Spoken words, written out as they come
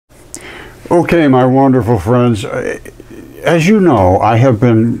Okay, my wonderful friends, as you know, I have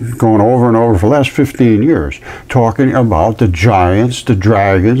been going over and over for the last 15 years talking about the giants, the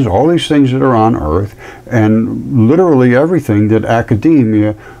dragons, all these things that are on Earth, and literally everything that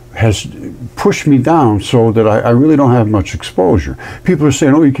academia has pushed me down so that I really don't have much exposure. People are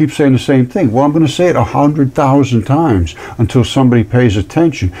saying, oh, you keep saying the same thing. Well, I'm going to say it 100,000 times until somebody pays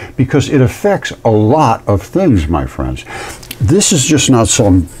attention, because it affects a lot of things, my friends. This is just not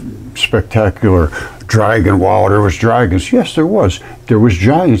some spectacular dragon. Wow, there was dragons. Yes, there was. There was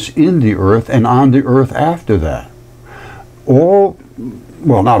giants in the earth and on the earth after that. All,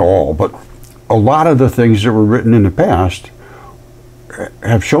 well, not all, but a lot of the things that were written in the past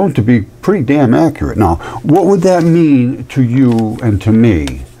have shown to be pretty damn accurate. Now, what would that mean to you and to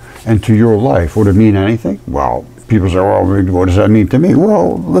me and to your life? Would it mean anything? Well, people say, well, what does that mean to me?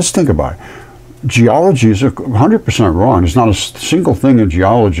 Well, let's think about it. Geology is 100% wrong. There's not a single thing in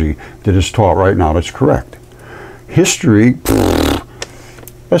geology that is taught right now that's correct. History,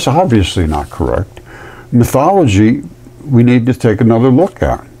 that's obviously not correct. Mythology, we need to take another look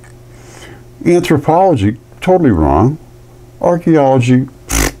at. Anthropology, totally wrong. Archaeology,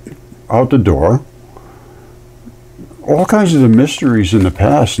 out the door. All kinds of the mysteries in the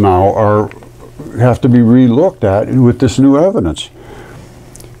past now have to be re-looked at with this new evidence.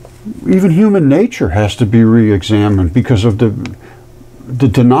 Even human nature has to be re-examined because of the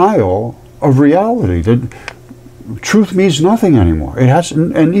denial of reality. That truth means nothing anymore. It has,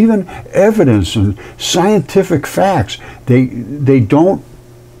 and even evidence and scientific facts, they don't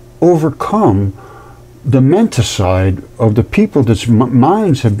overcome the menticide of the people that's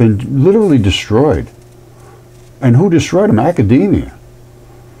minds have been literally destroyed. And who destroyed them? Academia.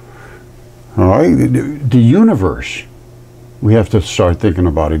 All right, the universe. We have to start thinking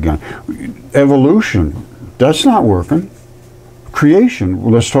about it again. Evolution, that's not working. Creation,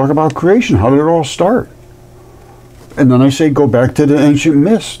 well, let's talk about creation. How did it all start? And then I say go back to the ancient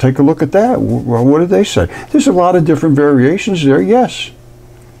myths. Take a look at that. Well, what did they say? There's a lot of different variations there, yes.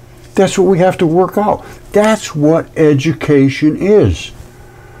 That's what we have to work out. That's what education is.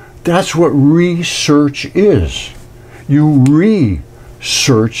 That's what research is. You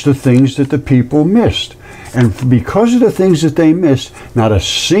research the things that the people missed. And because of the things that they missed, not a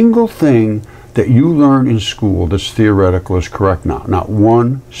single thing that you learn in school that's theoretical is correct now. Not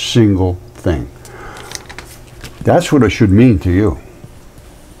one single thing. That's what it should mean to you.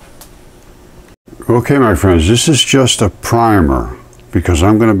 Okay, my friends, this is just a primer, because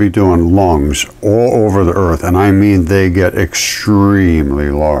I'm going to be doing lungs all over the earth, and I mean they get extremely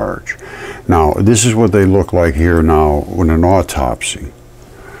large. Now, this is what they look like here now with an autopsy.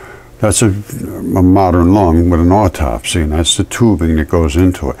 That's a modern lung with an autopsy, and that's the tubing that goes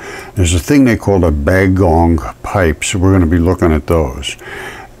into it. There's a thing they call the Bagong pipes. We're going to be looking at those.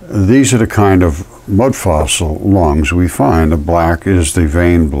 These are the kind of mudfossil lungs we find. The black is the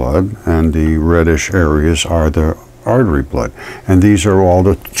vein blood, and the reddish areas are the artery blood. And these are all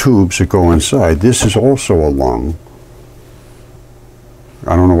the tubes that go inside. This is also a lung.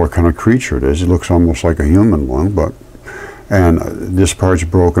 I don't know what kind of creature it is. It looks almost like a human lung, but... And this part's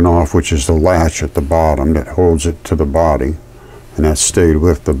broken off, which is the latch at the bottom that holds it to the body, and that stayed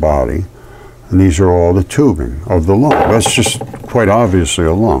with the body. And these are all the tubing of the lung. That's just quite obviously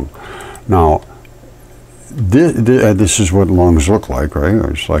a lung. Now, this is what lungs look like, right?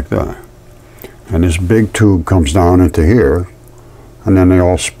 It's like that. And this big tube comes down into here, and then they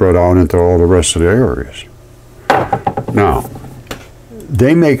all spread out into all the rest of the areas. Now,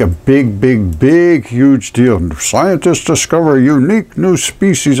 they make a big, huge deal. Scientists discover a unique new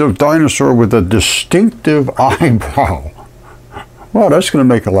species of dinosaur with a distinctive eyebrow. Well, that's going to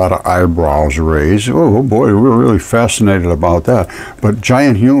make a lot of eyebrows raise. Oh boy, we're really fascinated about that. But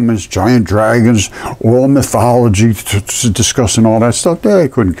giant humans, giant dragons, all mythology, discussing all that stuff, they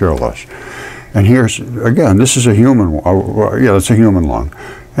couldn't care less. And here's, again, this is a human, yeah, it's a human lung.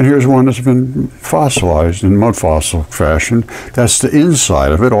 And here's one that's been fossilized in mud fossil fashion. That's the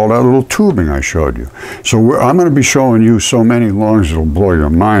inside of it, all that little tubing I showed you. So I'm going to be showing you so many lungs it'll blow your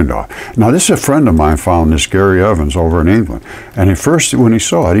mind off. Now, this is a friend of mine found this, Gary Evans, over in England. And at first, when he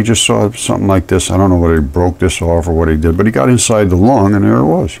saw it, he just saw something like this. I don't know whether he broke this off or what he did, but he got inside the lung, and there it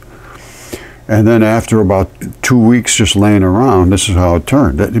was. And then after about 2 weeks just laying around, this is how it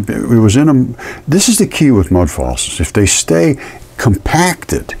turned. It was in a... This is the key with mud fossils. If they stay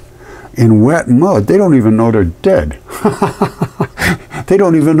compacted in wet mud, they don't even know they're dead. They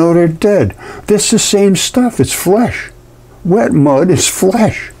don't even know they're dead. That's the same stuff. It's flesh. Wet mud is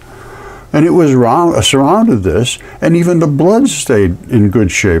flesh. And it was surrounded this, and even the blood stayed in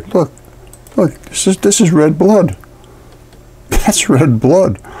good shape. Look, this is red blood. That's red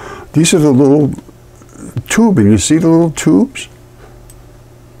blood. These are the little tubing. You see the little tubes?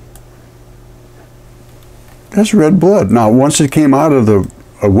 That's red blood. Now, once it came out of the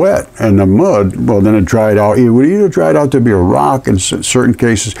wet and the mud, well, then it dried out. It would either dried out to be a rock in certain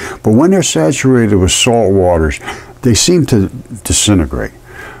cases, but when they're saturated with salt waters, they seem to disintegrate.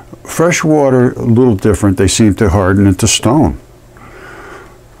 Fresh water, a little different. They seem to harden into stone.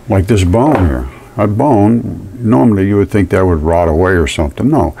 Like this bone here. A bone, normally you would think that would rot away or something.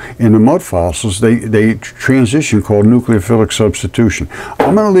 No. In the mud fossils, they transition called nucleophilic substitution.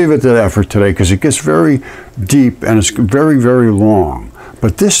 I'm going to leave it to that for today because it gets very deep and it's very, very long.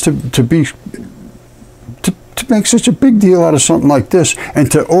 But this to make such a big deal out of something like this and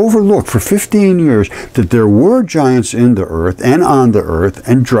to overlook for 15 years that there were giants in the earth and on the earth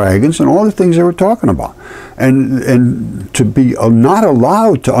and dragons and all the things they were talking about, and to be not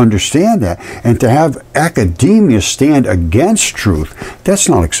allowed to understand that and to have academia stand against truth, that's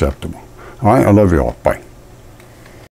not acceptable. All right, I love you all. Bye.